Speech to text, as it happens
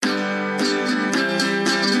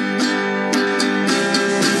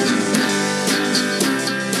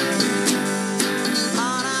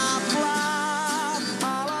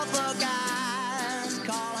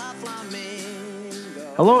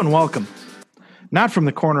Hello and welcome. Not from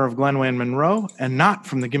the corner of Glenway and Monroe, and not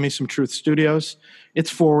from the Gimme Some Truth studios,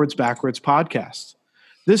 it's Forwards Backwards podcast.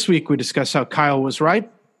 This week we discuss how Kyle was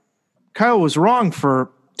right, Kyle was wrong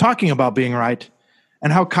for talking about being right,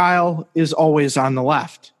 and how Kyle is always on the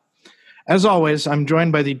left. As always, I'm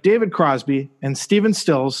joined by the David Crosby and Stephen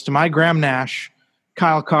Stills to my Graham Nash,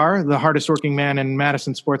 Kyle Carr, the hardest working man in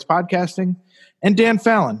Madison sports podcasting, and Dan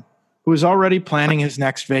Fallon, who is already planning his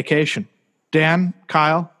next vacation. Dan,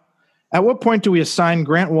 Kyle, at what point do we assign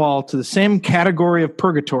Grant Wahl to the same category of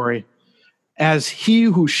purgatory as he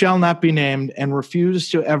who shall not be named and refuse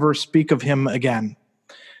to ever speak of him again?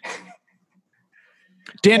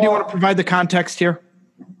 Dan, do you want to provide the context here?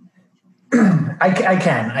 I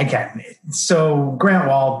can. So Grant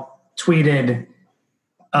Wahl tweeted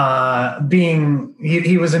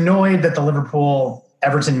he was annoyed that the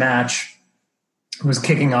Liverpool-Everton match was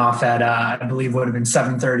kicking off at, I believe would have been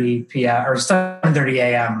 7:30 p.m. or 7:30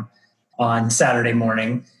 a.m. on Saturday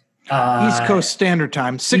morning. East Coast Standard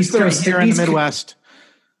Time, 6:30 here in the Midwest.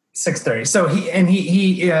 6:30. So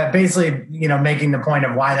he basically, making the point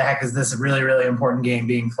of why the heck is this a really, really important game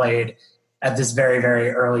being played at this very,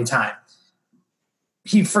 very early time.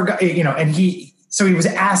 He forgot, so he was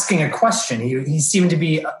asking a question. He seemed to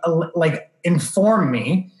be inform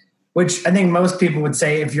me, which I think most people would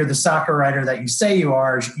say, if you're the soccer writer that you say you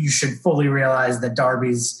are, you should fully realize that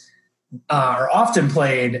derbies are often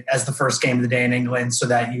played as the first game of the day in England so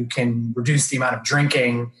that you can reduce the amount of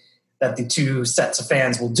drinking that the two sets of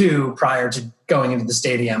fans will do prior to going into the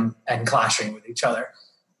stadium and clashing with each other.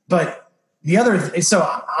 But so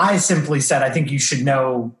I simply said, I think you should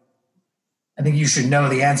know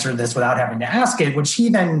the answer to this without having to ask it, which he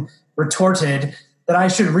then retorted that I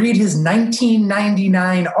should read his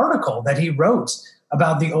 1999 article that he wrote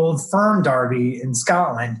about the Old Firm derby in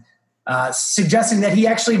Scotland, suggesting that he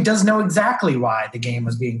actually does know exactly why the game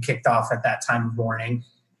was being kicked off at that time of morning,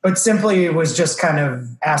 but simply was just kind of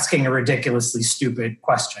asking a ridiculously stupid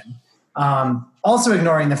question. Also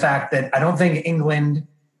ignoring the fact that I don't think England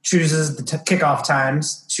chooses the kickoff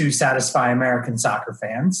times to satisfy American soccer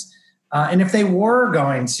fans. And if they were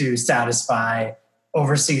going to satisfy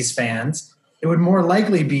overseas fans, it would more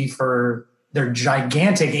likely be for their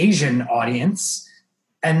gigantic Asian audience.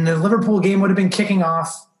 And the Liverpool game would have been kicking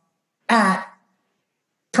off at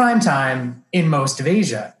prime time in most of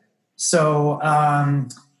Asia. So I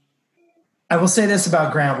will say this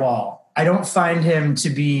about Grant Wahl. I don't find him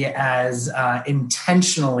to be as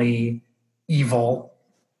intentionally evil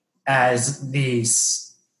as the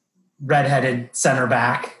redheaded center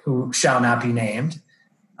back who shall not be named.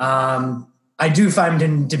 I do find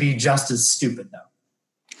him to be just as stupid,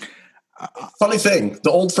 though. Funny thing,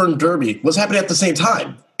 the Old Firm Derby was happening at the same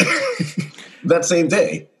time, that same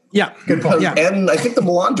day. Yeah, good point. Yeah. And I think the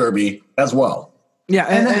Milan Derby as well. Yeah,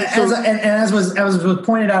 and as was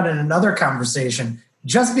pointed out in another conversation,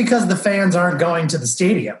 just because the fans aren't going to the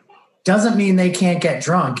stadium doesn't mean they can't get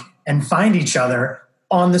drunk and find each other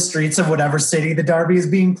on the streets of whatever city the derby is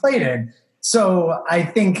being played in. So I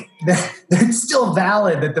think that it's still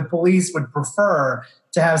valid that the police would prefer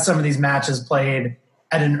to have some of these matches played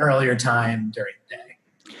at an earlier time during the day.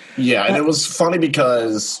 Yeah, and it was funny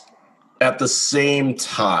because at the same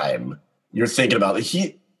time, you're thinking about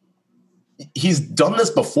it, he's done this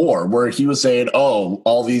before where he was saying, oh,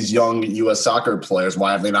 all these young U.S. soccer players,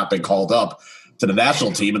 why have they not been called up to the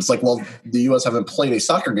national team? It's like, well, the U.S. haven't played a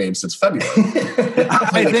soccer game since February.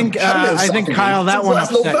 I think Kyle, that one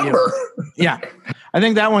upset November. You. Yeah, I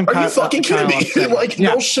think that one. Are you fucking kidding me?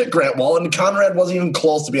 No shit, Grant Wahl. And Conrad wasn't even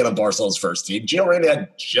close to being on Barcelona's first team. Gio Reyna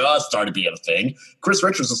had just started being a thing. Chris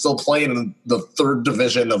Richards is still playing in the third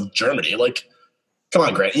division of Germany. Like, come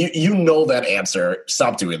on, Grant. You know that answer.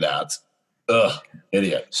 Stop doing that. Ugh,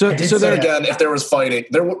 idiot. So then again, if there was fighting,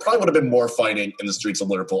 there probably would have been more fighting in the streets of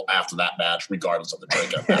Liverpool after that match, regardless of the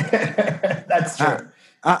breakup. That's true.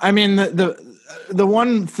 I mean, the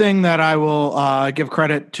one thing that I will give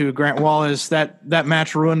credit to Grant Wahl is that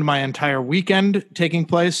match ruined my entire weekend taking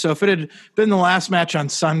place. So if it had been the last match on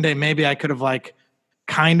Sunday, maybe I could have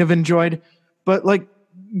kind of enjoyed. But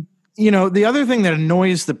the other thing that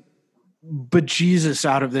annoys the bejesus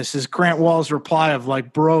out of this is Grant Wahl's reply of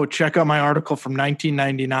bro, check out my article from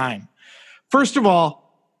 1999. First of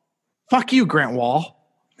all, fuck you, Grant Wahl.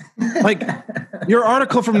 Your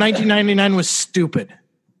article from 1999 was stupid.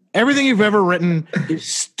 Everything you've ever written is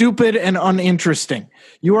stupid and uninteresting.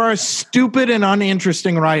 You are a stupid and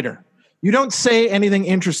uninteresting writer. You don't say anything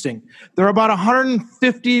interesting. There are about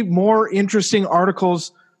 150 more interesting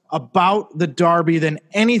articles about the Derby than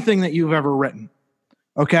anything that you've ever written.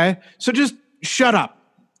 Okay? So just shut up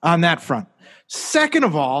on that front. Second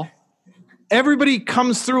of all, everybody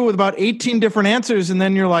comes through with about 18 different answers, and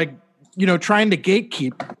then you're like, trying to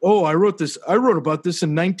gatekeep. Oh, I wrote about this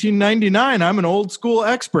in 1999. I'm an old school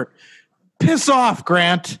expert. Piss off,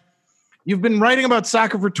 Grant. You've been writing about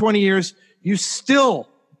soccer for 20 years. You still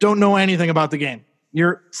don't know anything about the game.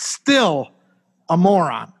 You're still a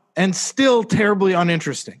moron and still terribly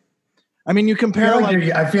uninteresting. I mean, you compare.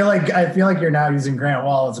 I feel like you're now using Grant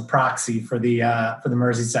Wall as a proxy for the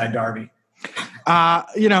Merseyside derby. All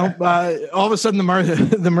of a sudden the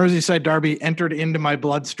Merseyside derby entered into my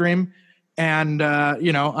bloodstream, and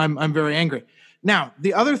I'm very angry. Now,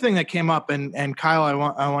 the other thing that came up, and Kyle,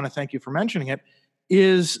 I want to thank you for mentioning it,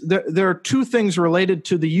 is there are two things related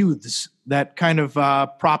to the youths that kind of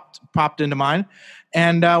popped into mind,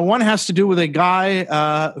 and one has to do with a guy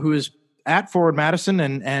who is at Forward Madison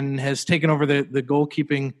and has taken over the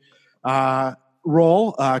goalkeeping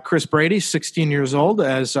role. Chris Brady, 16 years old,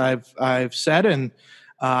 as I've said, and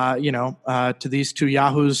to these two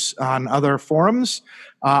yahoos on other forums,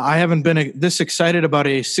 I haven't been this excited about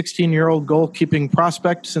a 16-year-old goalkeeping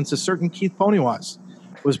prospect since a certain Keith Ponywas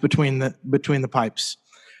was between the pipes.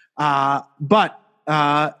 But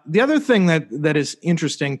the other thing that is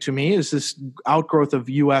interesting to me is this outgrowth of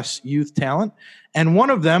U.S. youth talent, and one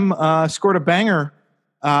of them scored a banger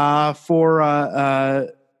for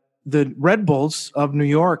the Red Bulls of New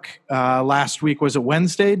York last week. Was it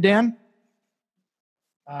Wednesday, Dan?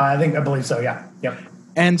 I believe so. Yeah. Yep.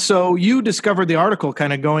 And so you discovered the article,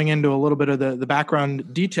 kind of going into a little bit of the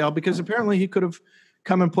background detail, because apparently he could have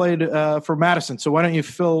come and played for Madison. So why don't you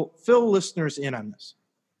fill listeners in on this?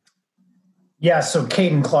 Yeah. So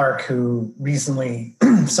Caden Clark, who recently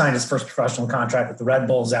signed his first professional contract with the Red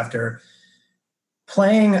Bulls after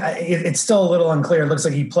playing, it's still a little unclear. It looks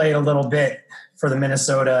like he played a little bit for the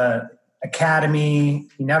Minnesota Academy.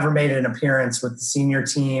 He never made an appearance with the senior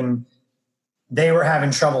team. They were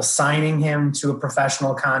having trouble signing him to a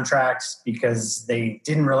professional contract because they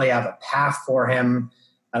didn't really have a path for him.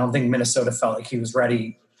 I don't think Minnesota felt like he was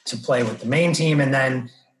ready to play with the main team. And then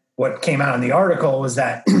what came out in the article was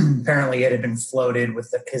that apparently it had been floated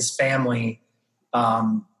with his family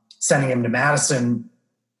sending him to Madison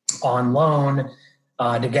on loan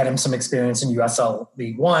to get him some experience in USL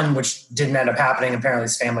League One, which didn't end up happening. Apparently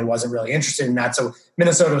his family wasn't really interested in that. So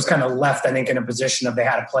Minnesota was kind of left, I think, in a position of they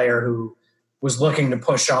had a player who was looking to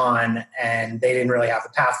push on, and they didn't really have a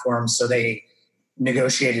path for him. So they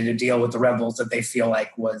negotiated a deal with the Red Bulls that they feel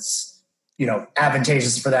like was,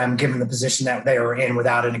 advantageous for them, given the position that they were in,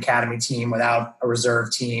 without an academy team, without a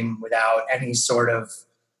reserve team, without any sort of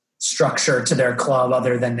structure to their club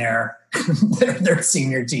other than their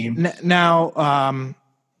senior team. Now,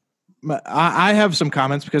 I have some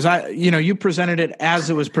comments because you presented it as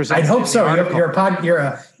it was presented. I'd hope so. You're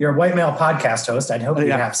a white male podcast host. I'd hope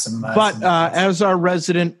you have some. As our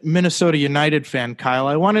resident Minnesota United fan, Kyle,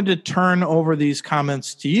 I wanted to turn over these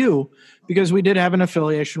comments to you because we did have an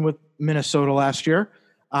affiliation with Minnesota last year.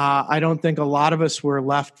 I don't think a lot of us were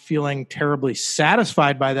left feeling terribly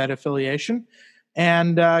satisfied by that affiliation,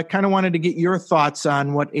 and kind of wanted to get your thoughts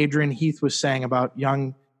on what Adrian Heath was saying about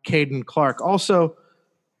young Caden Clark. Also,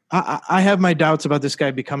 I have my doubts about this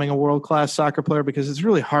guy becoming a world-class soccer player because it's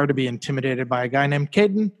really hard to be intimidated by a guy named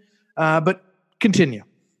Caden. But continue.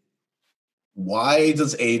 Why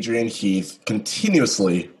does Adrian Heath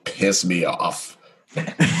continuously piss me off?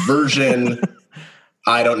 Version,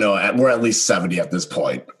 I don't know. We're at least 70 at this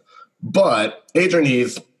point. But Adrian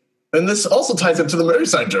Heath, and this also ties into the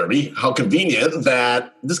Merseyside Derby, how convenient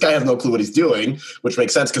that this guy has no clue what he's doing, which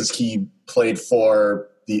makes sense because he played for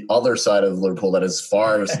the other side of Liverpool that is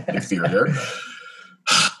far inferior.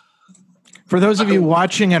 For those of you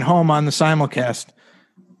watching at home on the simulcast,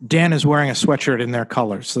 Dan is wearing a sweatshirt in their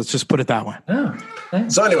colors. Let's just put it that way. Oh,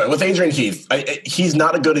 so anyway, with Adrian Heath, he's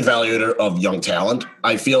not a good evaluator of young talent.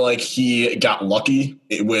 I feel like he got lucky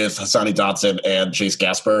with Hassani Dotson and Chase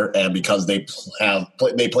Gasper, and because they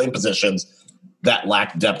play in positions that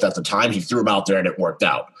lacked depth at the time, he threw them out there and it worked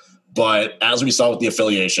out. But as we saw with the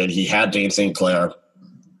affiliation, he had Dane St. Clair,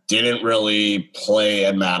 didn't really play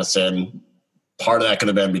at Madison. Part of that could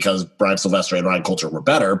have been because Brian Silvestre and Ryan Coulter were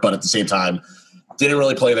better, but at the same time, didn't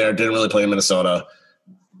really play there, didn't really play in Minnesota.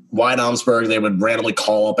 Wyatt Omsberg, they would randomly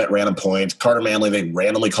call up at random points. Carter Manley, they'd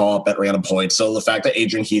randomly call up at random points. So the fact that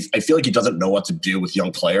Adrian Heath, I feel like he doesn't know what to do with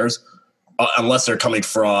young players unless they're coming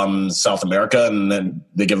from South America and then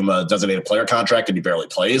they give him a designated player contract and he barely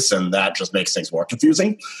plays, and that just makes things more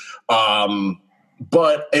confusing.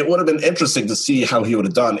 But it would have been interesting to see how he would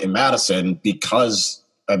have done in Madison because,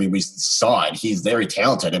 we saw it. He's very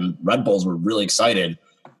talented, and Red Bulls were really excited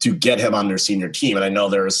to get him on their senior team. And I know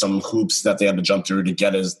there are some hoops that they had to jump through to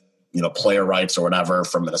get his, player rights or whatever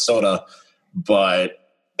from Minnesota. But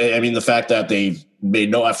I mean, the fact that they've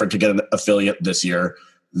made no effort to get an affiliate this year,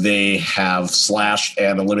 they have slashed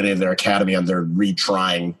and eliminated their academy, and they're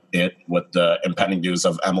retrying it with the impending news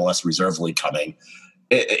of MLS Reserve League coming.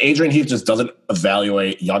 Adrian Heath just doesn't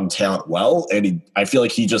evaluate young talent well, and I feel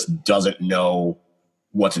like he just doesn't know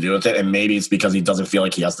what to do with it. And maybe it's because he doesn't feel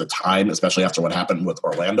like he has the time, especially after what happened with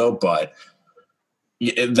Orlando. But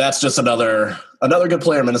that's just another good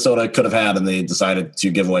player Minnesota could have had, and they decided to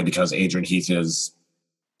give away because Adrian Heath is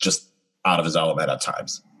just out of his element at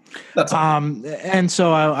times. That's and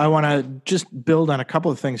so I want to just build on a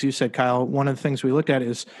couple of things you said, Kyle. One of the things we looked at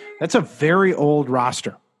is that's a very old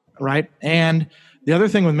roster, right? And the other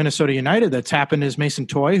thing with Minnesota United that's happened is Mason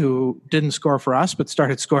Toye, who didn't score for us but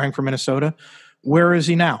started scoring for Minnesota. Where is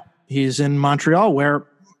he now? He's in Montreal, where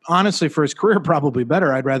honestly for his career probably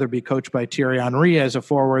better. I'd rather be coached by Thierry Henry as a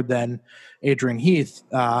forward than Adrian Heath.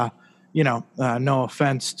 No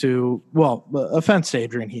offense to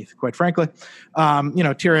Adrian Heath, quite frankly.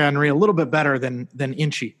 Thierry Henry a little bit better than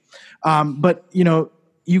Inchy. But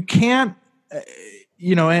you can't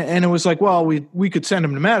and it was like, well, we could send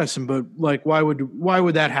him to Madison, but like, why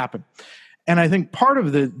would that happen? And I think part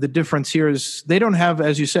of the difference here is they don't have,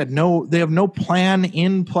 as you said, they have no plan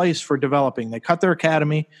in place for developing. They cut their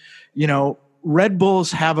academy. Red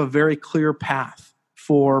Bulls have a very clear path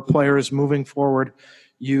for players moving forward.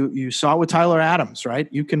 You saw it with Tyler Adams, right?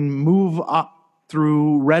 You can move up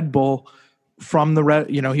through Red Bull from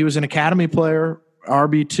he was an academy player,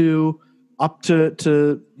 RB2, up to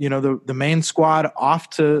the main squad, off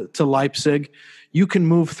to Leipzig. You can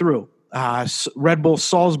move through. Red Bull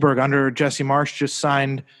Salzburg under Jesse Marsch just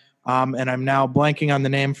signed, and I'm now blanking on the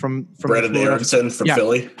name from Brandon Aronson from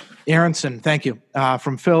Philly. Aronson, thank you,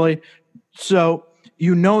 from Philly. So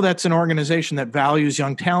that's an organization that values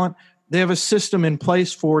young talent. They have a system in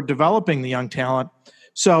place for developing the young talent.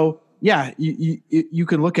 So yeah, you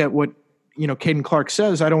could look at what Caden Clark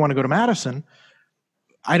says. I don't want to go to Madison.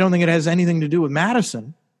 I don't think it has anything to do with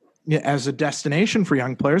Madison as a destination for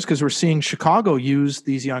young players, because we're seeing Chicago use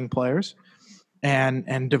these young players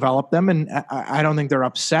and develop them. And I don't think they're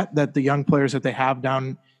upset that the young players that they have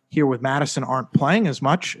down here with Madison aren't playing as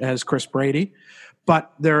much as Chris Brady,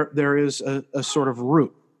 but there is a sort of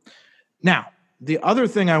root. Now, the other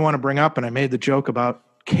thing I want to bring up, and I made the joke about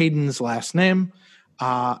Caden's last name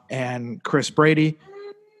and Chris Brady.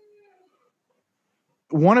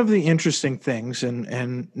 One of the interesting things,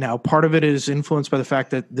 and now part of it is influenced by the fact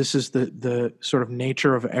that this is the sort of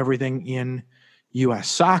nature of everything in U.S.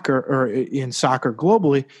 soccer or in soccer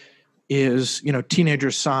globally, is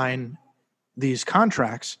teenagers sign these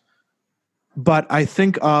contracts. But I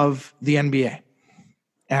think of the NBA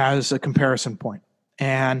as a comparison point.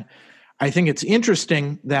 And I think it's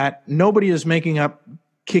interesting that nobody is making up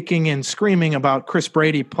kicking and screaming about Chris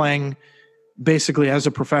Brady playing basically as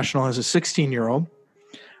a professional as a 16-year-old.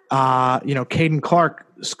 Caden Clark,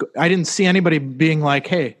 I didn't see anybody being like,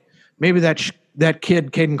 hey, maybe that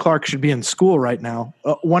kid, Caden Clark, should be in school right now.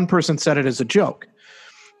 One person said it as a joke.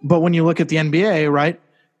 But when you look at the NBA, right,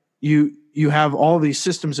 you have all these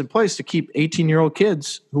systems in place to keep 18-year-old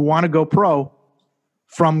kids who want to go pro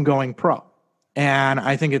from going pro. And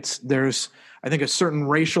I think there's a certain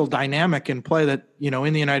racial dynamic in play that,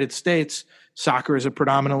 in the United States, soccer is a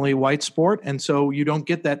predominantly white sport. And so you don't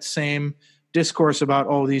get that same discourse about,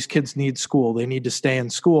 oh, these kids need school. They need to stay in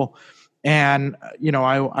school. And,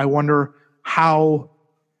 I wonder how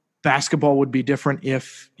basketball would be different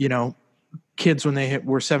if, kids when they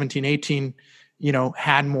were 17, 18,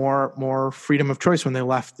 had more freedom of choice when they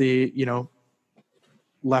left the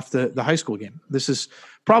high school game. This is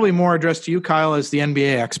probably more addressed to you, Kyle, as the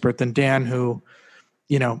NBA expert than Dan, who,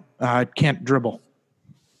 can't dribble.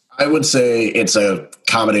 I would say it's a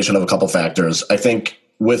combination of a couple factors. I think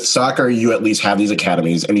with soccer, you at least have these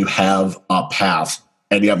academies and you have a path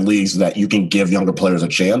and you have leagues that you can give younger players a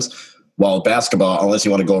chance. While basketball, unless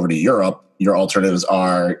you want to go over to Europe, your alternatives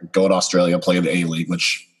are go to Australia, play in the A-League,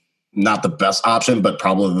 which not the best option, but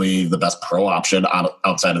probably the best pro option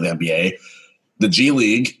outside of the NBA. The G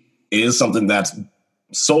League is something that's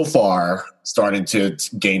so far starting to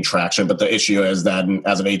gain traction, but the issue is that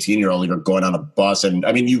as an 18-year-old, you're going on a bus, and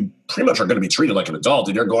I mean, you pretty much are going to be treated like an adult,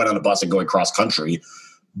 and you're going on a bus and going cross country.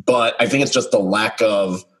 But I think it's just the lack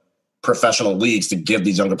of professional leagues to give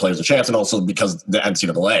these younger players a chance, and also because the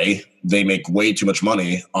NCAA, they make way too much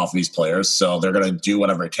money off of these players, so they're going to do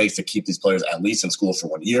whatever it takes to keep these players at least in school for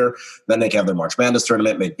 1 year. Then they can have their March Madness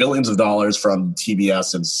tournament, make billions of dollars from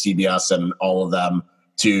TBS and CBS and all of them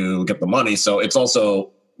to get the money. So it's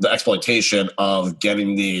also the exploitation of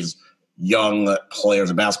getting these young players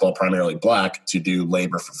in basketball, primarily black, to do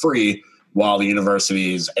labor for free, while the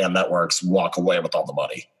universities and networks walk away with all the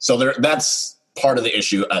money. So that's part of the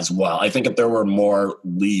issue as well. I think if there were more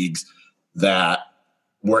leagues that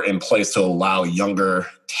were in place to allow younger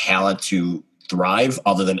talent to thrive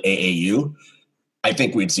other than AAU, I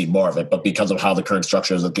think we'd see more of it. But because of how the current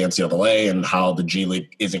structure is at the NCAA and how the G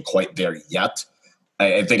League isn't quite there yet,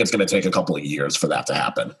 I think it's going to take a couple of years for that to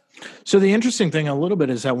happen. So the interesting thing a little bit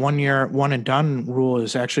is that 1 year, one and done rule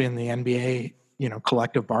is actually in the NBA,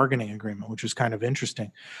 collective bargaining agreement, which is kind of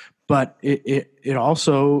interesting. But it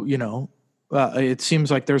also, it seems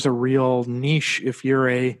like there's a real niche if you're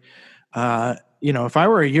if I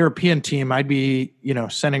were a European team, I'd be,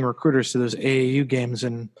 sending recruiters to those AAU games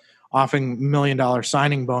and offering $1 million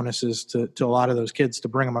signing bonuses to a lot of those kids to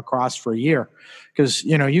bring them across for a year. Because,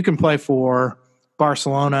 you can play for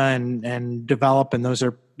Barcelona and develop, and those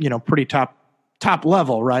are, pretty top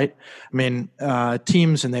level, right? I mean,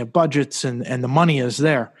 teams, and they have budgets and the money is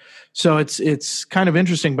there. So it's kind of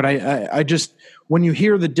interesting, but I just, when you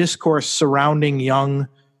hear the discourse surrounding young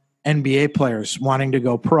NBA players wanting to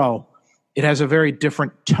go pro, it has a very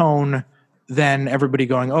different tone than everybody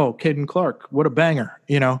going, "Oh, Caden Clark, what a banger."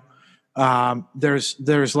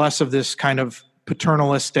 There's less of this kind of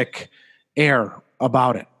paternalistic air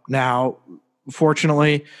about it. Now,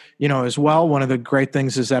 fortunately, as well, one of the great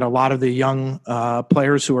things is that a lot of the young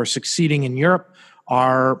players who are succeeding in Europe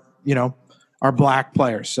are black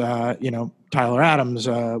players. Tyler Adams,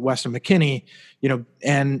 Weston McKinney,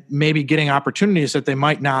 and maybe getting opportunities that they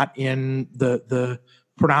might not in the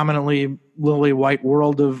predominantly lily white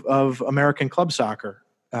world of American club soccer.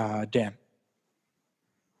 Dan.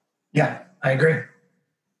 Yeah, I agree.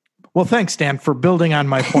 Well, thanks, Dan, for building on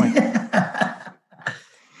my point.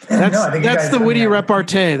 That's the witty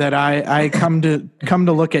repartee that I come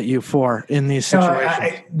to look at you for in these situations.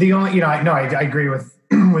 I agree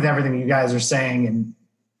with everything you guys are saying, and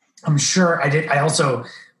I'm sure I also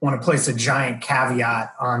want to place a giant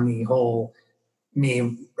caveat on the whole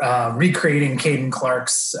recreating Caden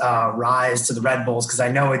Clark's rise to the Red Bulls, because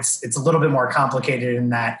I know it's a little bit more complicated in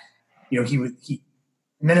that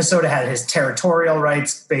Minnesota had his territorial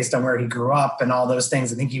rights based on where he grew up and all those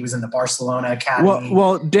things. I think he was in the Barcelona Academy.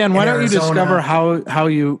 Well, Dan, why don't you discover how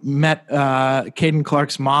you met Caden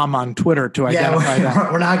Clark's mom on Twitter to identify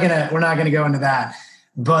that? We're not gonna go into that.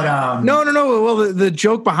 But no. Well, the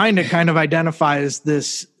joke behind it kind of identifies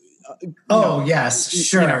this. Yes,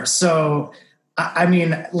 sure. So, I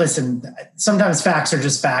mean, listen. Sometimes facts are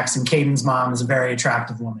just facts, and Caden's mom is a very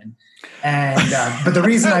attractive woman. And but the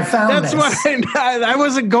reason I found that's what I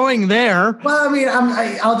wasn't going there. Well, I mean,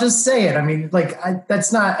 I'll just say it. I mean,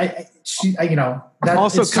 that's not. That,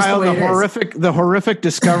 also, Kyle, the horrific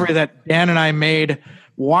discovery that Dan and I made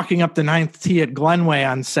walking up the 9th tee at Glenway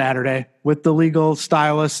on Saturday with the legal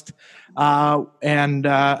stylist and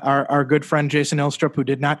our good friend Jason Ilstrup, who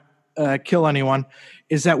did not kill anyone,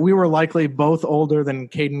 is that we were likely both older than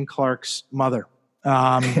Caden Clark's mother.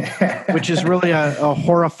 Which is really a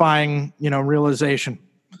horrifying, realization.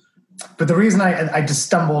 But the reason I just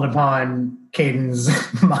stumbled upon Caden's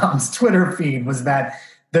mom's Twitter feed was that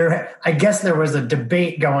I guess there was a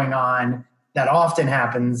debate going on that often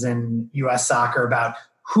happens in U.S. soccer about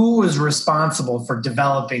who was responsible for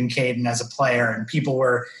developing Caden as a player, and people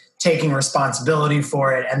were taking responsibility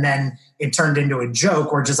for it. And then it turned into a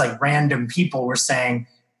joke where just random people were saying,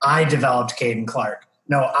 "I developed Caden Clark.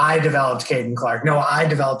 No, I developed Caden Clark. No, I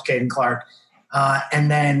developed Caden Clark."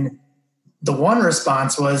 And then the one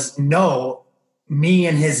response was, "No, me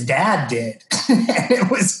and his dad did." And it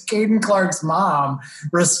was Caden Clark's mom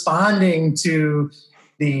responding to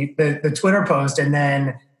the Twitter post. And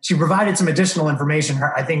then she provided some additional information.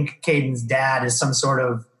 I think Caden's dad is some sort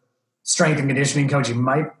of strength and conditioning coach. He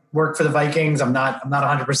might work for the Vikings. I'm not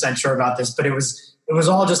 100% sure about this, but it was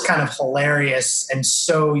all just kind of hilarious and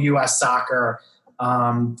so U.S. soccer.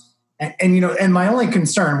 And my only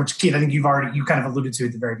concern, which Keith, I think you kind of alluded to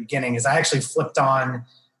at the very beginning, is I actually flipped on,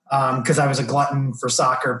 because I was a glutton for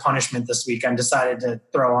soccer punishment this week. I decided to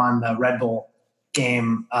throw on the Red Bull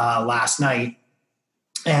game last night,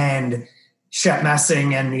 and Shep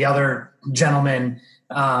Messing and the other gentleman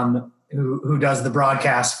who does the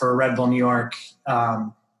broadcast for Red Bull New York,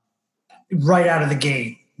 right out of the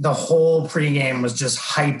gate, the whole pregame was just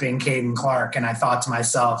hyping Caden Clark, and I thought to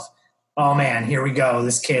myself, oh man, here we go.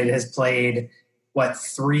 This kid has played,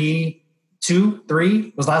 3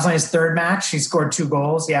 was last night his third match. He scored 2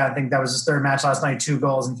 goals. Yeah, I think that was his third match last night, 2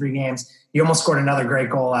 goals in 3 games. He almost scored another great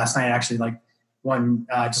goal last night, actually, one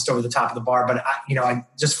just over the top of the bar. But I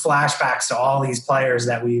just flashbacks to all these players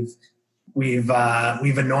that we've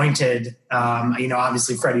anointed.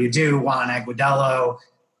 Obviously Freddie Adu, Juan Aguadello,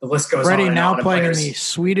 The list goes Freddie on. Now playing in the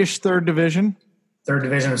Swedish third division. Third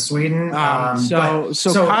division of Sweden.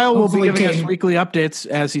 So Kyle will be giving us weekly updates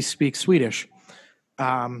as he speaks Swedish.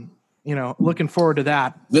 Looking forward to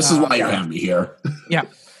that. This is why you have me here. Yeah,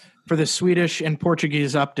 for the Swedish and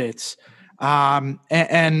Portuguese updates. I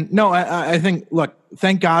think, look,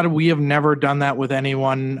 thank God we have never done that with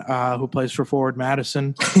anyone who plays for Forward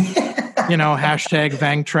Madison. Hashtag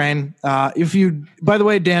Vang Train. By the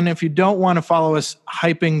way, Dan, if you don't want to follow us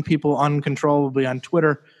hyping people uncontrollably on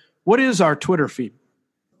Twitter, what is our Twitter feed?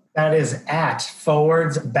 That is at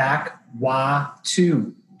Forwards Back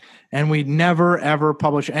Wa2. And we never, ever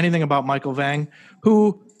publish anything about Michael Vang,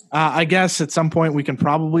 who I guess at some point we can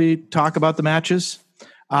probably talk about the matches.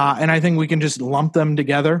 And I think we can just lump them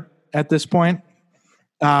together at this point.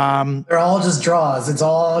 They're all just draws. It's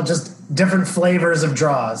all just different flavors of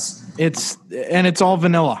draws. It's all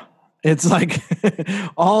vanilla. It's like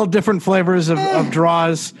all different flavors of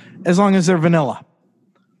draws as long as they're vanilla.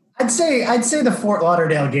 I'd say the Fort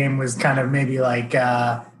Lauderdale game was kind of maybe like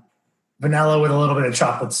vanilla with a little bit of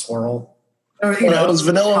chocolate swirl. It was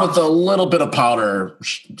vanilla with a little bit of powder,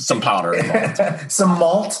 some powder involved. Some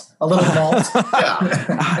malt, a little malt.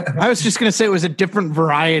 Yeah. I was just going to say it was a different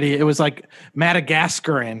variety. It was like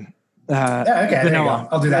Madagascaran vanilla.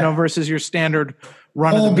 I'll do that. Versus your standard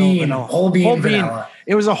run-of-the-mill vanilla. Whole bean vanilla.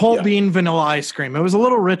 It was a whole bean vanilla ice cream. It was a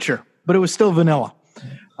little richer, but it was still vanilla.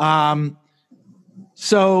 It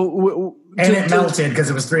melted because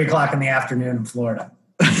it was 3:00 in the afternoon in Florida.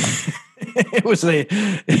 It was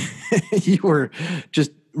you were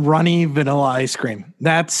just runny vanilla ice cream.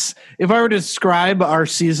 That's, if I were to describe our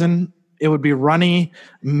season, it would be runny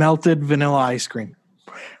melted vanilla ice cream.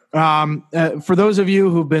 For those of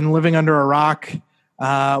you who've been living under a rock,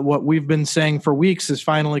 what we've been saying for weeks has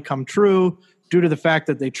finally come true due to the fact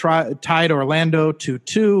that they tied Orlando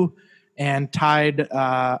 2-2 and tied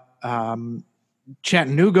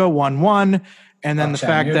Chattanooga 1-1. And then the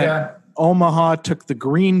fact that Omaha took the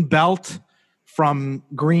green belt from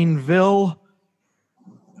Greenville.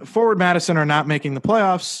 Forward Madison are not making the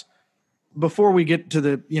playoffs. Before we get to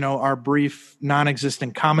the, our brief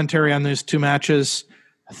non-existent commentary on these two matches,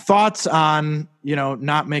 thoughts on,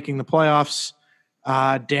 not making the playoffs.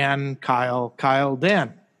 Dan, Kyle,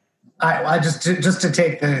 Dan. I just to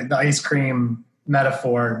take the ice cream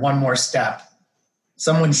metaphor one more step.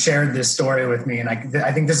 Someone shared this story with me, and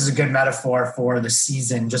I think this is a good metaphor for the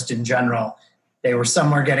season just in general. They were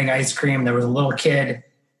somewhere getting ice cream. There was a little kid.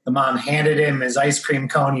 The mom handed him his ice cream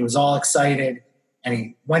cone. He was all excited, and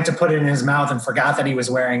he went to put it in his mouth and forgot that he was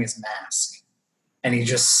wearing his mask. And he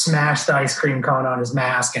just smashed the ice cream cone on his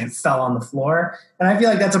mask, and it fell on the floor. And I feel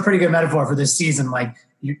like that's a pretty good metaphor for this season. Like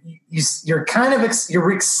you're kind of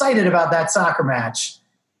you're excited about that soccer match,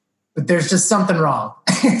 but there's just something wrong.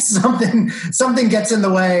 something gets in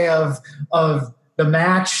the way of the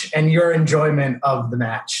match and your enjoyment of the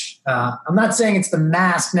match. I'm not saying it's the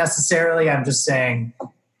mask necessarily. I'm just saying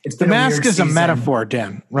it's been the mask is season. A metaphor,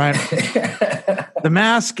 Dan, right? The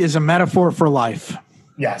mask is a metaphor for life.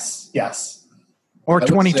 Yes. Or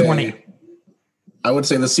 2020. I would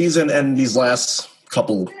say the season and these last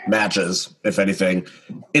couple matches, if anything,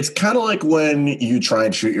 it's kind of like when you try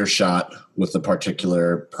and shoot your shot with a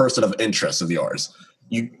particular person of interest of yours.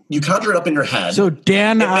 You conjure it up in your head. So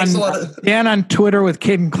Dan on Twitter with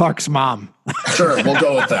Caden Clark's mom. Sure, we'll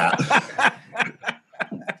go with that.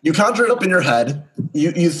 You conjure it up in your head.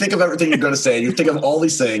 You think of everything you're going to say. You think of all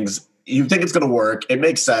these things. You think it's going to work. It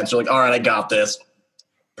makes sense. You're like, all right, I got this.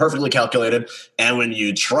 Perfectly calculated. And when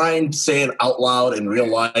you try and say it out loud in real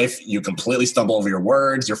life, you completely stumble over your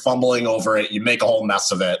words. You're fumbling over it. You make a whole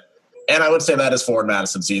mess of it. And I would say that is Forward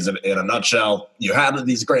Madison season in a nutshell. You had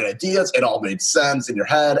these great ideas. It all made sense in your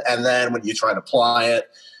head. And then when you try to apply it,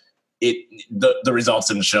 the results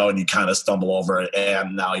didn't show and you kind of stumble over it.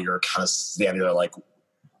 And now you're kind of standing there like,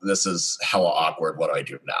 this is hella awkward. What do I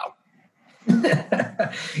do now?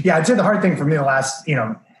 Yeah, I'd say the hard thing for me the last,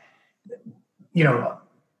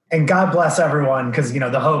 and God bless everyone because,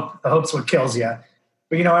 the hope's what kills you.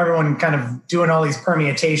 But, everyone kind of doing all these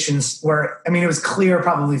permutations where, it was clear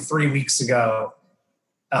probably 3 weeks ago,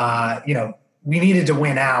 we needed to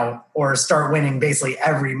win out or start winning basically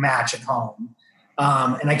every match at home.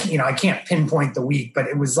 And I can't pinpoint the week, but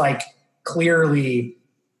it was like clearly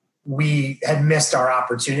we had missed our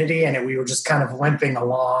opportunity and we were just kind of limping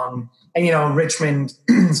along. And, Richmond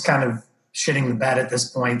is kind of shitting the bed at this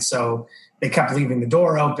point. So they kept leaving the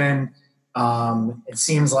door open. It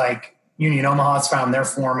seems like Union Omaha's found their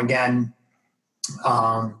form again.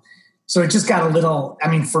 So it just got a little,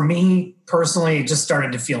 for me personally, it just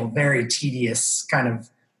started to feel very tedious kind of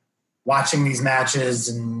watching these matches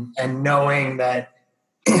and knowing that,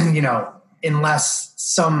 unless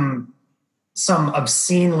some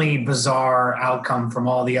obscenely bizarre outcome from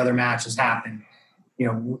all the other matches happened,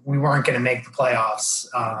 we weren't going to make the playoffs.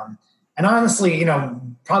 And honestly,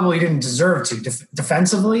 probably didn't deserve to.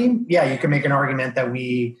 Defensively, yeah, you can make an argument that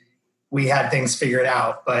we had things figured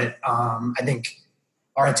out, but I think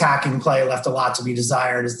our attacking play left a lot to be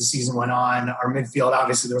desired as the season went on. Our midfield,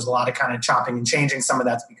 obviously, there was a lot of kind of chopping and changing. Some of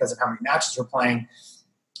that's because of how many matches we're playing.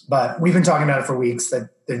 But we've been talking about it for weeks that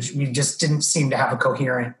we just didn't seem to have a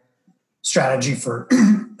coherent strategy for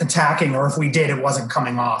attacking, or if we did, it wasn't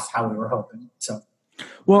coming off how we were hoping. So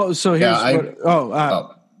here's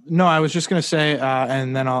no, I was just going to say,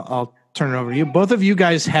 and then I'll turn it over to you. Both of you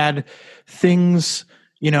guys had things,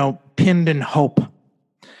 pinned in hope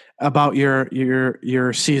about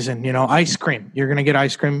your season. Ice cream. You're going to get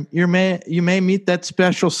ice cream. You may meet that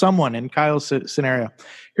special someone in Kyle's scenario.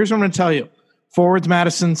 Here's what I'm going to tell you. Forwards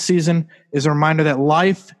Madison season is a reminder that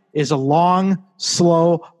life is a long,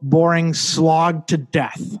 slow, boring slog to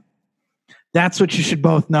death. That's what you should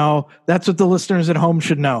both know. That's what the listeners at home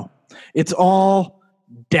should know. It's all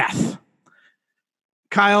death.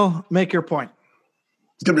 Kyle, make your point.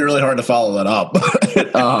 It's going to be really hard to follow that up.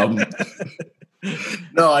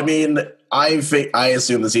 No, I mean, I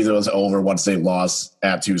assume the season was over once they lost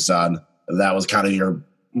at Tucson. That was kind of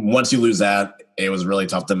once you lose that, it was really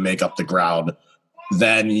tough to make up the ground.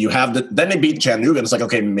 Then then they beat Chattanooga, and it's like,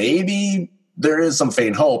 okay, maybe there is some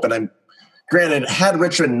faint hope. And granted, had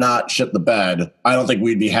Richmond not shit the bed, I don't think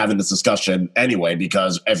we'd be having this discussion anyway,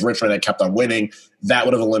 because if Richmond had kept on winning, that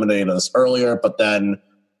would have eliminated us earlier. But then,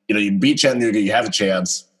 you beat Chattanooga, you have a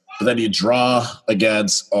chance, but then you draw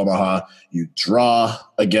against Omaha, you draw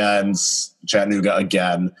against Chattanooga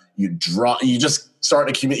again, you just start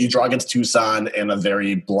to accumulate, you draw against Tucson in a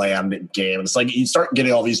very bland game. It's like you start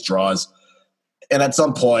getting all these draws. And at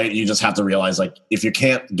some point, you just have to realize, like, if you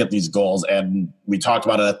can't get these goals, and we talked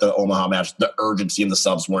about it at the Omaha match, the urgency and the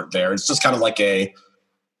subs weren't there. It's just kind of like it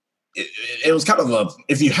was kind of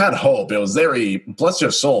if you had hope, it was very bless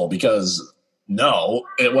your soul, because no,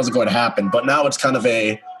 it wasn't going to happen. But now it's kind of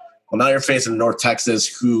now you're facing North Texas,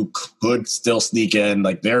 who could still sneak in.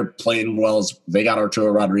 Like, they're playing well. As they got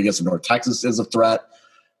Arturo Rodriguez, and North Texas is a threat.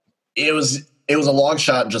 It was a long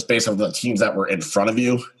shot just based on the teams that were in front of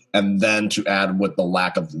you. And then to add with the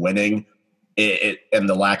lack of winning and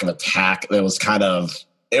the lack of attack, it was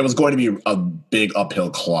going to be a big uphill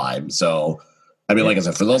climb. So, I mean, like I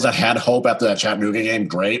said, for those that had hope after that Chattanooga game,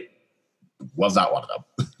 great. Was not one of them.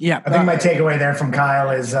 Yeah. I think my takeaway there from Kyle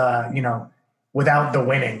is, without the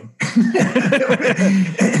winning,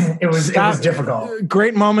 it was difficult.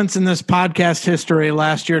 Great moments in this podcast history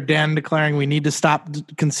last year, Dan declaring we need to stop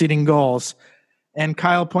conceding goals, and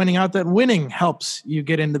Kyle pointing out that winning helps you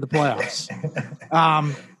get into the playoffs.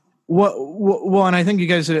 Well, and I think you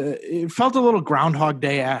guys, it felt a little Groundhog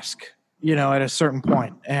Day-esque, at a certain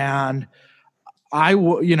point. And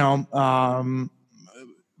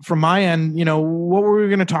from my end, what were we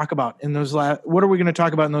going to talk about in those what are we going to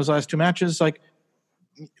talk about in those last two matches? Like,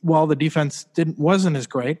 well, the defense wasn't as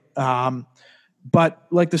great. But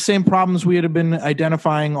like the same problems we had been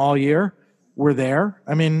identifying all year were there.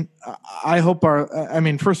 I mean, I hope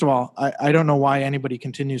first of all, I don't know why anybody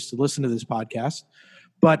continues to listen to this podcast,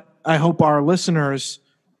 but I hope our listeners,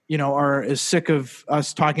 are as sick of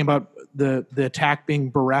us talking about the attack being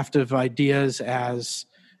bereft of ideas as,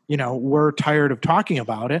 we're tired of talking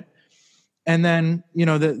about it. And then,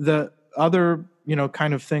 the other,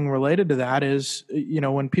 kind of thing related to that is,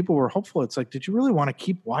 when people were hopeful, it's like, did you really want to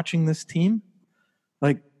keep watching this team?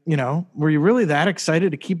 Like, were you really that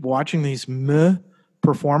excited to keep watching these meh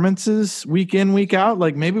performances week in, week out?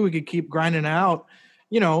 Like, maybe we could keep grinding out.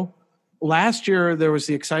 Last year there was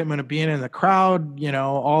the excitement of being in the crowd,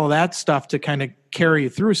 all of that stuff to kind of carry you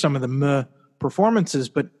through some of the meh performances.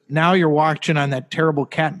 But now you're watching on that terrible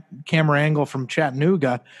camera angle from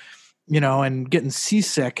Chattanooga, and getting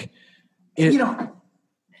seasick. I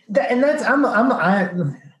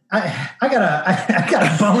got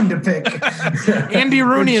a bone to pick. Andy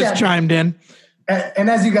Rooney has chimed in. And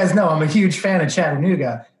as you guys know, I'm a huge fan of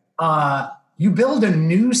Chattanooga. You build a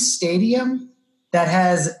new stadium that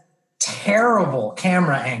has terrible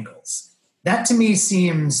camera angles. That to me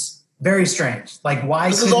seems very strange. Like, why?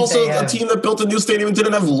 This is also a team that built a new stadium and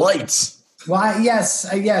didn't have lights. Why? Yes.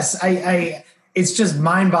 It's just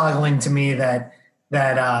mind-boggling to me that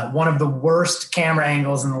one of the worst camera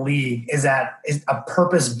angles in the league is a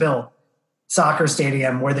purpose-built soccer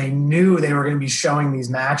stadium where they knew they were going to be showing these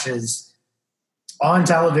matches on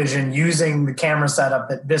television using the camera setup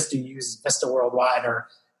that Vista uses, Vista Worldwide, or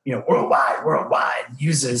worldwide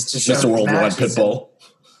uses to show Vista Worldwide matches. Pitbull.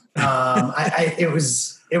 It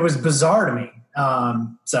was bizarre to me.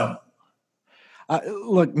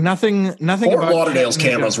 Look, nothing. Fort Lauderdale's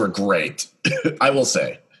cameras were great. I will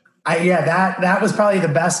say. That was probably the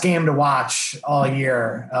best game to watch all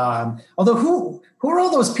year. Although who are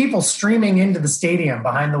all those people streaming into the stadium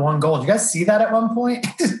behind the one goal? Did you guys see that at one point?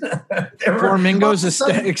 Flamingo's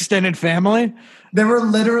extended family. There were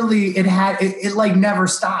literally it like never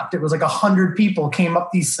stopped. It was like 100 people came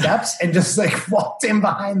up these steps and just like walked in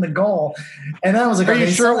behind the goal. And then I was like, "Are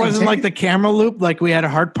you sure it wasn't like the camera loop like we had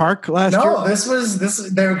at Hart Park last year?" No, this was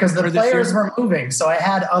there because the players were moving, so I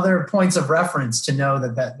had other points of reference to know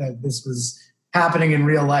that this was happening in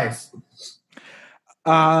real life.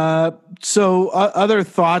 So other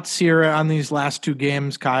thoughts here on these last two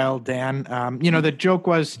games, Kyle, Dan. The joke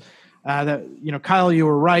was. Kyle, you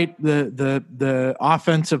were right. The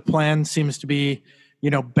offensive plan seems to be,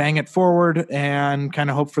 bang it forward and kind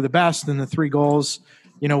of hope for the best. And the 3 goals,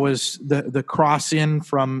 was the cross in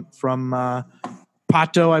from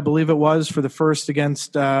Pato, I believe it was, for the first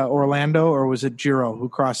against Orlando, or was it Giro who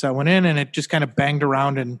crossed that one in? And it just kind of banged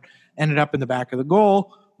around and ended up in the back of the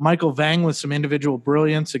goal. Michael Vang with some individual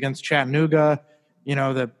brilliance against Chattanooga.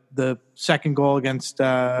 The second goal against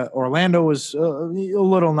Orlando was a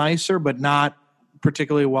little nicer, but not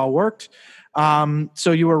particularly well worked.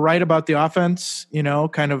 So you were right about the offense,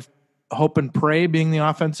 kind of hope and pray being the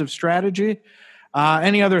offensive strategy.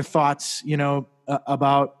 Any other thoughts,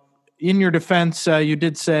 about in your defense? You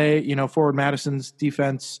did say, Forward Madison's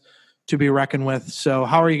defense to be reckoned with. So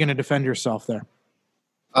how are you going to defend yourself there?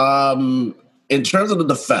 In terms of the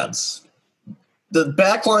defense, the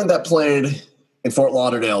back line that played in Fort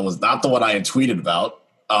Lauderdale was not the one I had tweeted about.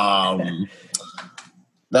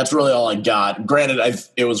 That's really all I got. Granted,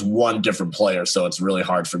 it was one different player, so it's really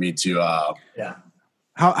hard for me to.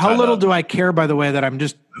 How little do I care, by the way, that I'm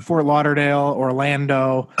just Fort Lauderdale,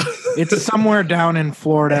 Orlando. It's somewhere down in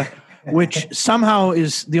Florida, which somehow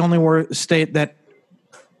is the only state that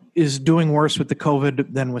is doing worse with the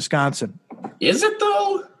COVID than Wisconsin. Is it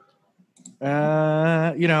though?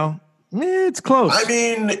 It's close. I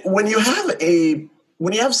mean, when you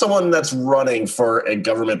have someone that's running for a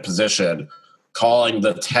government position calling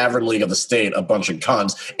the Tavern League of the state a bunch of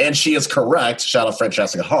cunts, and she is correct, shout out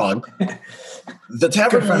Francesca Hong, the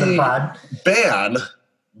Tavern League ban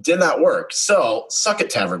did not work. So, suck it,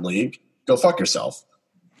 Tavern League. Go fuck yourself.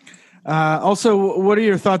 Also, what are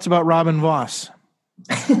your thoughts about Robin Voss?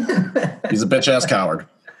 He's a bitch-ass coward.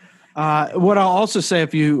 What I'll also say,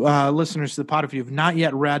 if you listeners to the pod, if you've not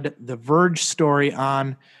yet read the Verge story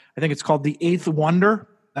on, I think it's called The Eighth Wonder,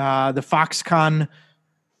 the Foxconn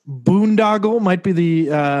boondoggle might be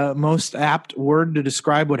the most apt word to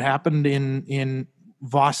describe what happened in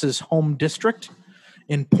Voss's home district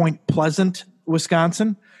in Point Pleasant,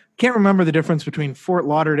 Wisconsin. Can't remember the difference between Fort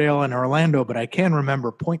Lauderdale and Orlando, but I can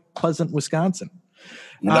remember Point Pleasant, Wisconsin.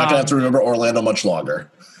 You're not going to have to remember Orlando much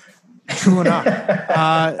longer. True enough.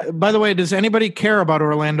 By the way, does anybody care about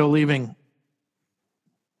Orlando leaving?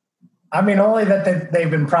 I mean, only that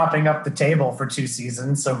they've been propping up the table for 2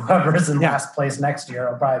 seasons, so whoever's in last place next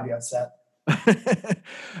year will probably be upset.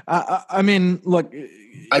 I mean, look.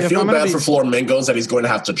 I feel bad for Flamingos that he's going to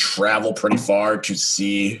have to travel pretty far to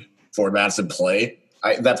see Forward Madison play.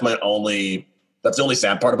 That's the only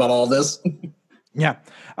sad part about all of this. Yeah.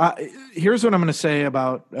 Here's what I'm going to say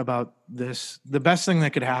about this. The best thing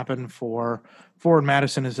that could happen for Forward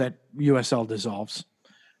Madison is that USL dissolves.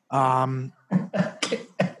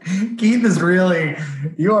 Keith is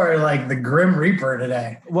you are like the Grim Reaper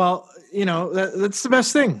today. Well, that's the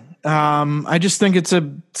best thing. I just think it's a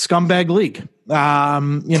scumbag league.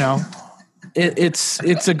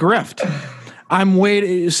 It's a grift. I'm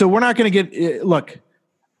waiting. So we're not going to get, look,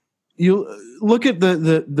 you look at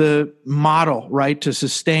the model, right, to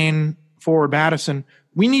sustain Forward Madison.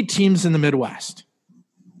 We need teams in the Midwest.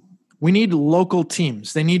 We need local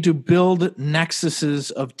teams. They need to build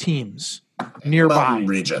nexuses of teams nearby. Mountain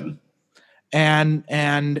region.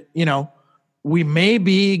 And we may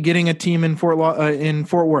be getting a team in Fort Wayne,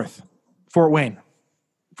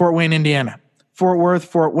 Indiana, Fort Worth,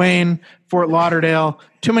 Fort Wayne, Fort Lauderdale.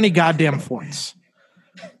 Too many goddamn forts.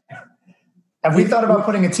 Have we thought about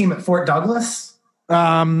putting a team at Fort Douglas?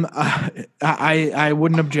 I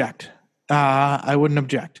wouldn't object. I wouldn't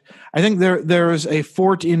object. I think there's a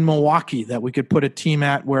fort in Milwaukee that we could put a team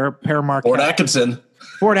at where Paramark.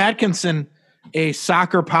 Fort Atkinson, a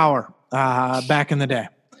soccer power back in the day.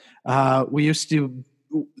 We used to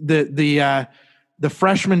the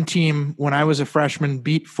freshman team when I was a freshman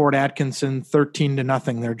beat Fort Atkinson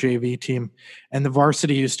 13-0, their JV team, and the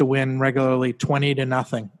varsity used to win regularly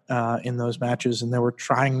 20-0 in those matches, and they were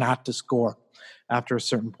trying not to score. after a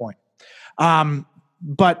certain point.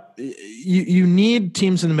 But you need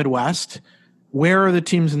teams in the Midwest. Where are the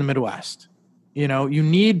teams in the Midwest? You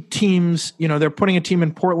need teams. They're putting a team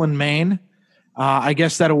in Portland, Maine. I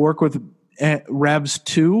guess that'll work with Revs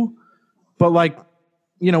too. But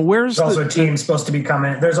where's there's also a team supposed to be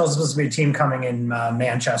coming? There's also supposed to be a team coming in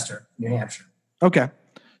Manchester, New Hampshire. Okay,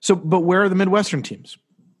 but where are the Midwestern teams?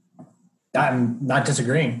 I'm not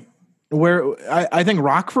disagreeing. Where I think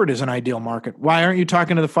Rockford is an ideal market. Why aren't you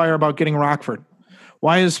talking to the Fire about getting Rockford?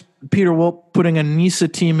 Why is Peter Wilt putting a NISA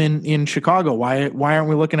team in Chicago? Why aren't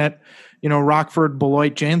we looking at Rockford,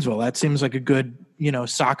 Beloit, Janesville? That seems like a good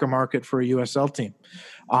soccer market for a USL team.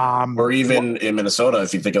 Or even in Minnesota,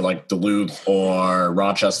 if you think of like Duluth or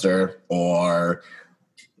Rochester or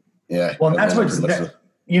Well, that's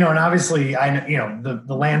and obviously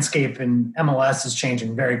the landscape in MLS is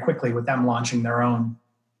changing very quickly with them launching their own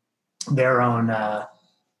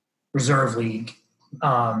reserve league.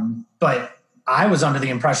 But I was under the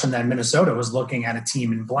impression that Minnesota was looking at a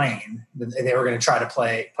team in Blaine. They were going to try to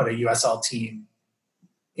put a USL team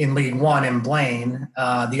in League One in Blaine.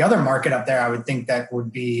 The other market up there, I would think that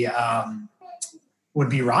would be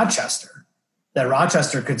Rochester. That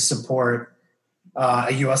Rochester could support a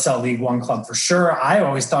USL League One club for sure. I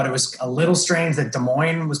always thought it was a little strange that Des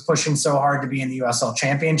Moines was pushing so hard to be in the USL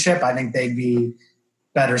Championship. I think they'd be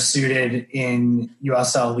better suited in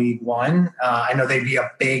USL League One. I know they'd be a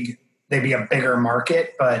bigger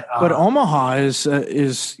market, but Omaha is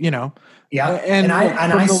yeah. And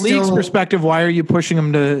from the league's perspective, why are you pushing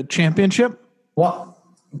them to championship? Well,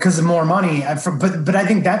 because of more money. But I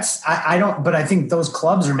think but I think those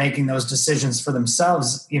clubs are making those decisions for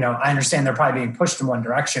themselves. I understand they're probably being pushed in one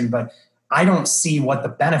direction, but I don't see what the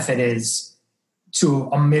benefit is to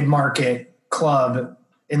a mid-market club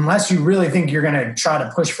unless you really think you're going to try to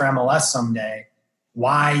push for MLS someday.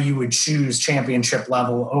 Why you would choose championship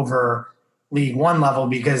level over League One level?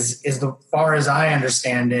 Because as far as I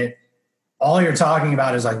understand it, all you're talking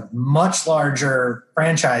about is like much larger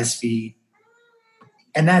franchise fee.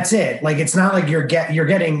 And that's it. Like, it's not like you're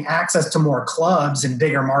getting access to more clubs and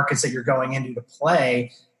bigger markets that you're going into to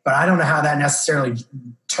play, but I don't know how that necessarily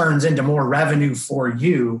turns into more revenue for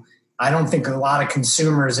you. I don't think a lot of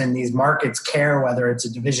consumers in these markets care whether it's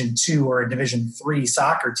a Division II or a Division III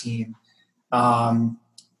soccer team.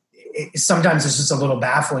 Sometimes it's just a little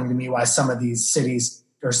baffling to me why some of these cities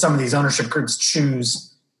or some of these ownership groups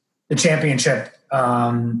choose the championship.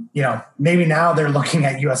 Maybe now they're looking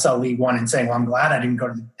at USL League One and saying, well, I'm glad I didn't go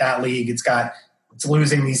to that league. It's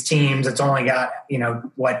losing these teams. It's only got,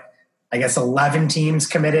 11 teams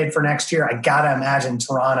committed for next year. I got to imagine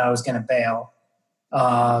Toronto is going to bail.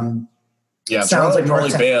 Toronto would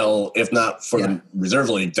probably bail, if not for the reserve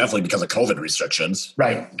league, definitely because of COVID restrictions.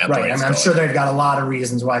 Right. I'm sure they've got a lot of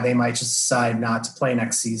reasons why they might just decide not to play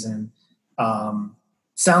next season.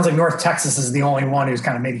 Sounds like North Texas is the only one who's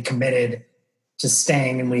kind of maybe committed to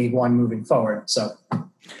staying in League One moving forward. So,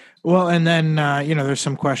 well, and then there's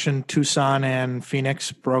some question. Tucson and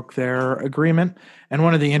Phoenix broke their agreement, and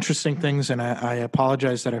one of the interesting things, and I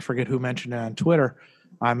apologize that I forget who mentioned it on Twitter.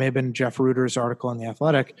 May have been Jeff Reuter's article in The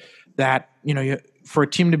Athletic, that for a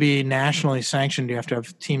team to be nationally sanctioned, you have to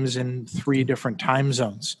have teams in 3 different time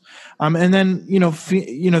zones. And then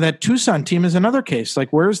that Tucson team is another case.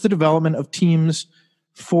 Like, where's the development of teams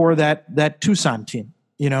for that Tucson team,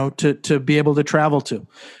 to be able to travel to?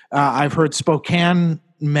 I've heard Spokane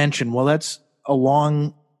mentioned. Well, that's a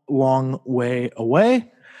long, long way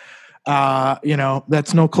away.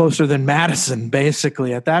 That's no closer than Madison,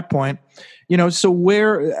 basically, at that point. So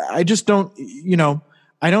where I just don't,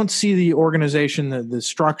 I don't see the organization, the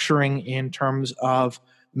structuring in terms of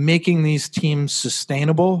making these teams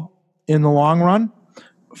sustainable in the long run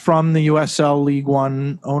from the USL League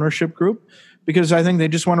One ownership group, because I think they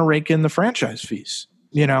just want to rake in the franchise fees,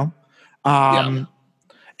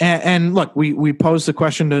 And look, we posed the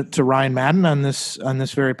question to Ryan Madden on this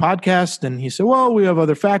very podcast, and he said, well, we have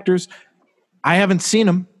other factors. I haven't seen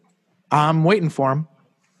them. I'm waiting for them.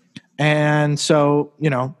 And so,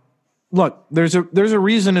 look, there's a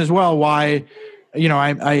reason as well why,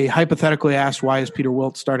 I hypothetically asked, why is Peter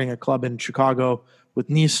Wilt starting a club in Chicago with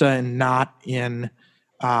NISA and not in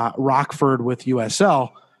Rockford with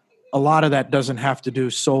USL? A lot of that doesn't have to do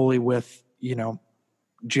solely with,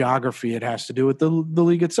 geography. It has to do with the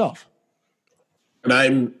league itself. And I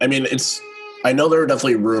know there are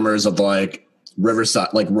definitely rumors of like Riverside,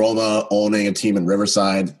 like Roma owning a team in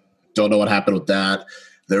Riverside. Don't know what happened with that.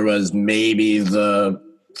 There was maybe the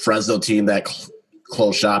Fresno team that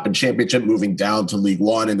closed shop in championship, moving down to League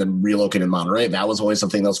One and then relocating in Monterey. That was always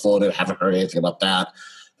something that was floated. Haven't heard anything about that.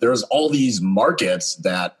 There's all these markets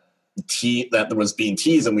that that was being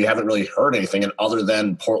teased, and we haven't really heard anything. And other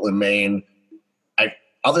than Portland, Maine,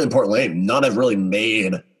 none have really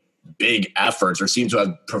made big efforts or seem to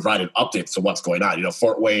have provided updates to what's going on.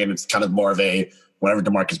 Fort Wayne, it's kind of more of a whenever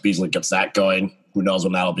DeMarcus Beasley gets that going, who knows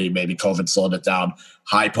when that'll be. Maybe COVID slowed it down.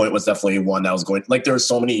 High Point was definitely one that was going. Like, there were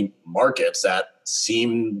so many markets that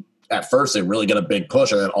seemed at first they really get a big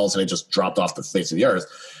push, and then all of a sudden it just dropped off the face of the earth.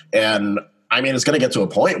 And I mean, it's going to get to a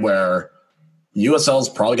point where USL is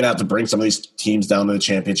probably going to have to bring some of these teams down to the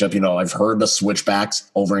championship. I've heard the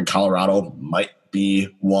Switchbacks over in Colorado might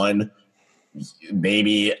be one.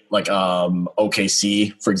 Maybe like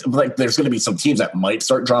OKC, for example. Like, there's going to be some teams that might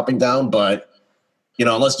start dropping down, but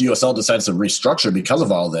unless USL decides to restructure because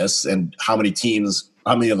of all this, and how many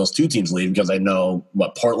of those two teams leave, because I know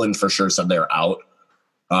Portland for sure said they're out.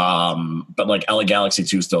 But like LA Galaxy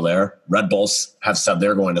 2 still there. Red Bulls have said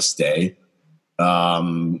they're going to stay.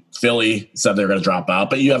 Philly said they're going to drop out,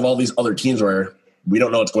 but you have all these other teams where we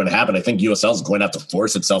don't know what's going to happen. I think USL is going to have to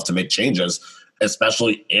force itself to make changes,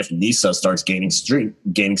 especially if NISA starts gaining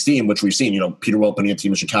steam, which we've seen. Peter Will putting a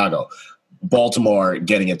team in Chicago, Baltimore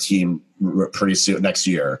getting a team pretty soon next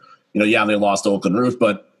year. They lost Oakland Roof,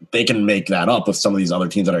 but they can make that up with some of these other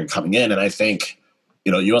teams that are coming in. And I think,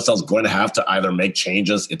 USL is going to have to either make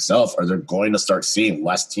changes itself, or they're going to start seeing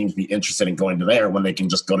less teams be interested in going to there when they can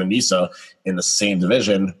just go to NISA in the same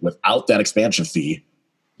division without that expansion fee.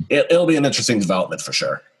 It'll be an interesting development for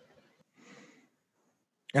sure.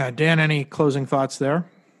 Dan, any closing thoughts there?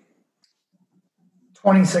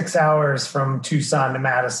 26 hours from Tucson to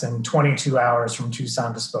Madison, 22 hours from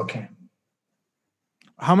Tucson to Spokane.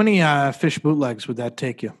 How many fish bootlegs would that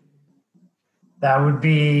take you? That would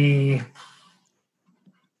be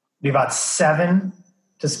about 7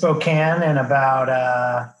 to Spokane, and about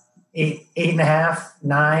 8.5,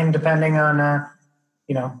 9, depending on,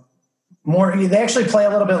 more. They actually play a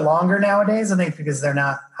little bit longer nowadays, I think, because they're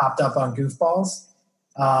not hopped up on goofballs.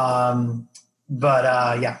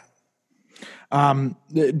 Yeah.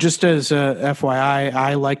 Just as a FYI,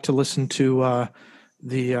 I like to listen to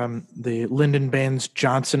the Lyndon Baines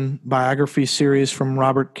Johnson biography series from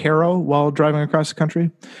Robert Caro while driving across the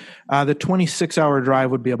country. The 26-hour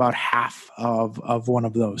drive would be about half of one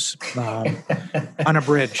of those,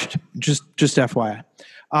 unabridged. Just FYI.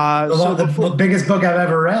 The biggest book I've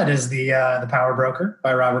ever read is the Power Broker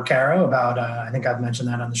by Robert Caro. About I think I've mentioned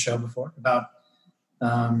that on the show before. About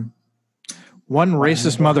one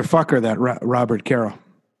racist motherfucker, that Robert Caro.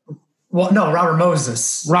 Well, no, Robert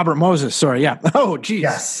Moses. Robert Moses, sorry, yeah. Oh, geez.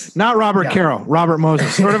 Yes. Not Robert Caro, Robert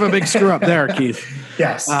Moses. Sort of a big screw up there, Keith.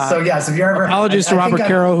 Yes. If you're ever... Apologies to Robert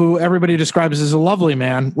Caro, who everybody describes as a lovely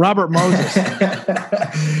man. Robert Moses.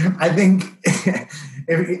 I think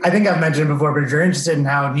I've mentioned it before, but if you're interested in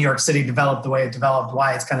how New York City developed the way it developed,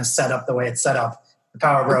 why it's kind of set up the way it's set up, The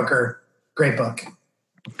Power Broker, great book.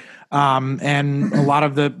 And a lot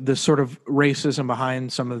of the sort of racism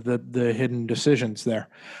behind some of the hidden decisions there,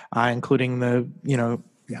 including the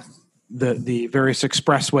various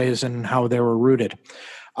expressways and how they were routed.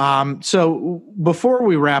 So before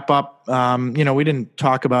we wrap up, we didn't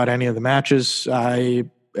talk about any of the matches. I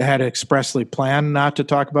had expressly planned not to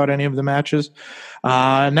talk about any of the matches.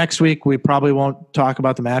 Next week, we probably won't talk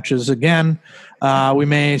about the matches again. We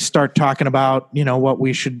may start talking about, what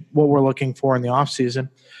we're looking for in the off season.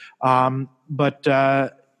 But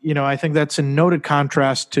I think that's in noted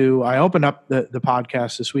contrast to, I opened up the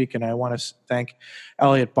podcast this week, and I want to thank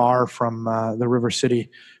Elliot Barr from the River City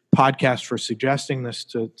podcast for suggesting this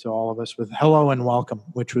to all of us with Hello and Welcome,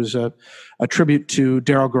 which was a tribute to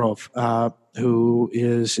Daryl Grove, who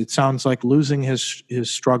is, it sounds like, losing his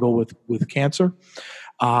struggle with cancer.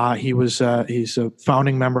 He's a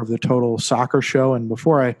founding member of the Total Soccer Show. And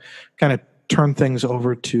before I kind of turn things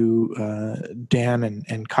over to Dan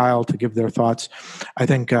and Kyle to give their thoughts, I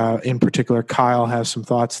think in particular Kyle has some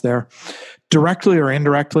thoughts there. Directly or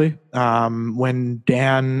indirectly, when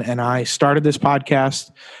Dan and I started this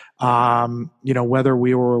podcast, whether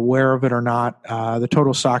we were aware of it or not, the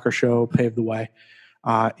Total Soccer Show paved the way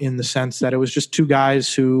in the sense that it was just two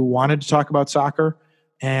guys who wanted to talk about soccer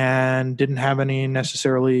and didn't have any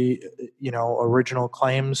necessarily, original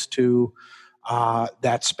claims to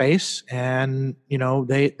that space. And,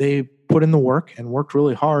 they put in the work and worked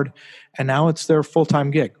really hard. And now it's their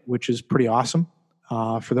full-time gig, which is pretty awesome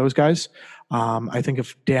for those guys. I think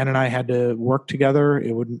if Dan and I had to work together,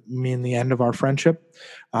 it would mean the end of our friendship.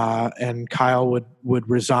 And Kyle would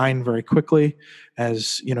resign very quickly,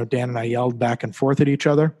 as Dan and I yelled back and forth at each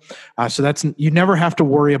other. So you never have to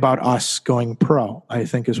worry about us going pro, I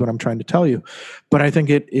think, is what I'm trying to tell you. But I think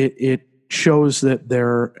it shows that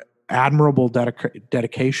their admirable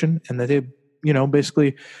dedication, and that they,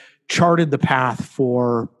 basically charted the path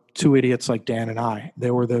for two idiots like Dan and I. They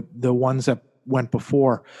were the ones that went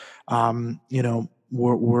before,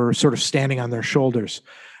 were sort of standing on their shoulders.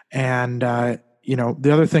 And,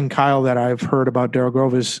 the other thing, Kyle, that I've heard about Daryl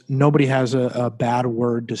Grove is nobody has a bad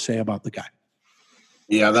word to say about the guy.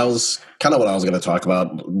 Yeah, that was kind of what I was going to talk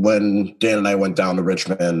about. When Dan and I went down to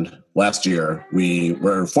Richmond last year, we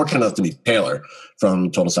were fortunate enough to meet Taylor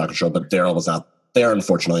from Total Soccer Show, but Daryl was not there,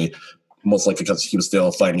 unfortunately, most likely because he was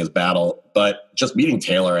still fighting his battle. But just meeting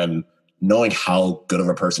Taylor and knowing how good of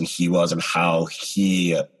a person he was and how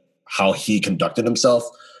he conducted himself,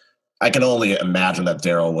 I can only imagine that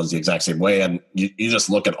Daryl was the exact same way. And you just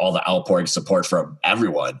look at all the outpouring support from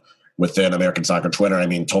everyone within American Soccer Twitter. I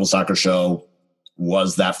mean, Total Soccer Show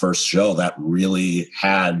was that first show that really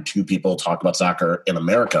had two people talk about soccer in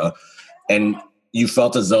America. And you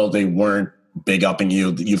felt as though they weren't big upping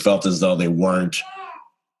you. You felt as though they weren't,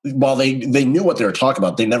 while they knew what they were talking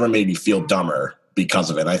about, they never made you feel dumber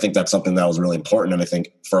because of it. I think that's something that was really important. And I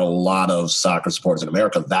think for a lot of soccer supporters in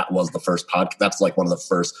America, that was the first podcast. That's like one of the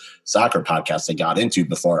first soccer podcasts they got into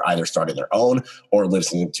before either starting their own or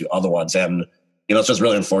listening to other ones. And, it's just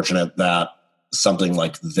really unfortunate that something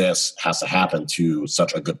like this has to happen to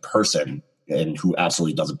such a good person and who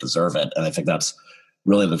absolutely doesn't deserve it. And I think that's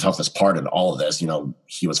really the toughest part in all of this.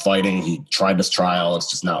 He was fighting, he tried this trial,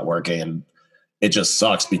 it's just not working. And it just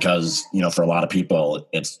sucks because, for a lot of people,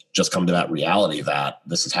 it's just come to that reality that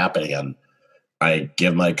this is happening. And I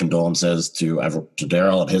give my condolences to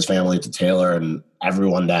Daryl and his family, to Taylor and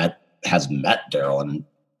everyone that has met Daryl. And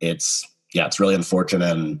it's really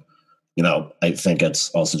unfortunate. And, I think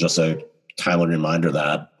it's also just a timely reminder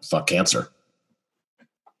that fuck cancer.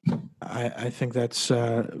 I think that's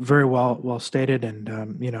very well stated. And,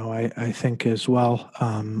 I think as well,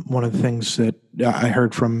 one of the things that I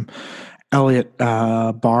heard from Elliot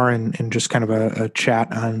Barr and just kind of a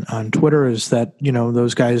chat on Twitter is that,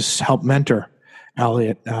 those guys help mentor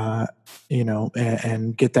Elliot,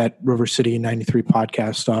 and get that River City 93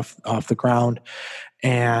 podcast off the ground.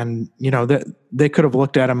 And, that they could have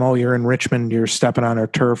looked at him, oh, you're in Richmond, you're stepping on our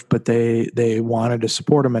turf, but they wanted to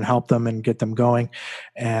support him and help them and get them going.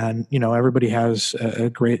 And, everybody has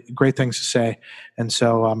great things to say. And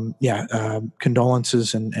so,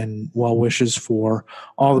 condolences and well wishes for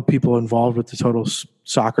all the people involved with the Total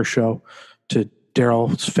Soccer Show, to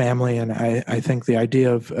Daryl's family. And I think the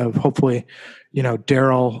idea of hopefully,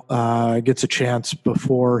 Daryl gets a chance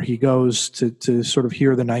before he goes to sort of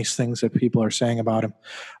hear the nice things that people are saying about him,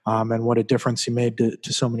 and what a difference he made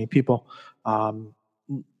to so many people,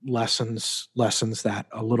 lessens that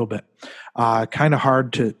a little bit. Kind of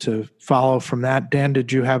hard to follow from that. Dan,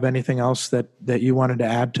 did you have anything else that you wanted to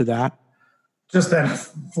add to that? Just that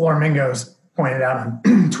Flamingos pointed out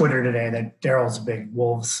on Twitter today that Daryl's a big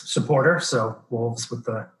Wolves supporter. So Wolves with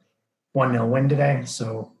the 1-0 win today.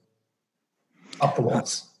 So up the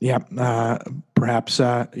Wolves. Perhaps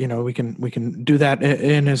we can do that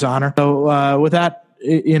in his honor. So with that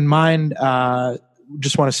in mind,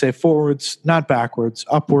 just want to say forwards, not backwards,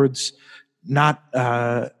 upwards, not.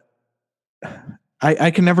 I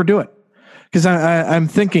can never do it because I'm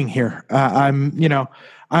thinking here. I'm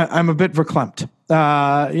a bit verklempt.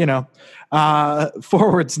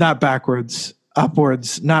 Forwards, not backwards,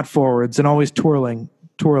 upwards, not forwards, and always twirling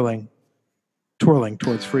towards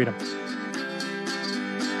freedom.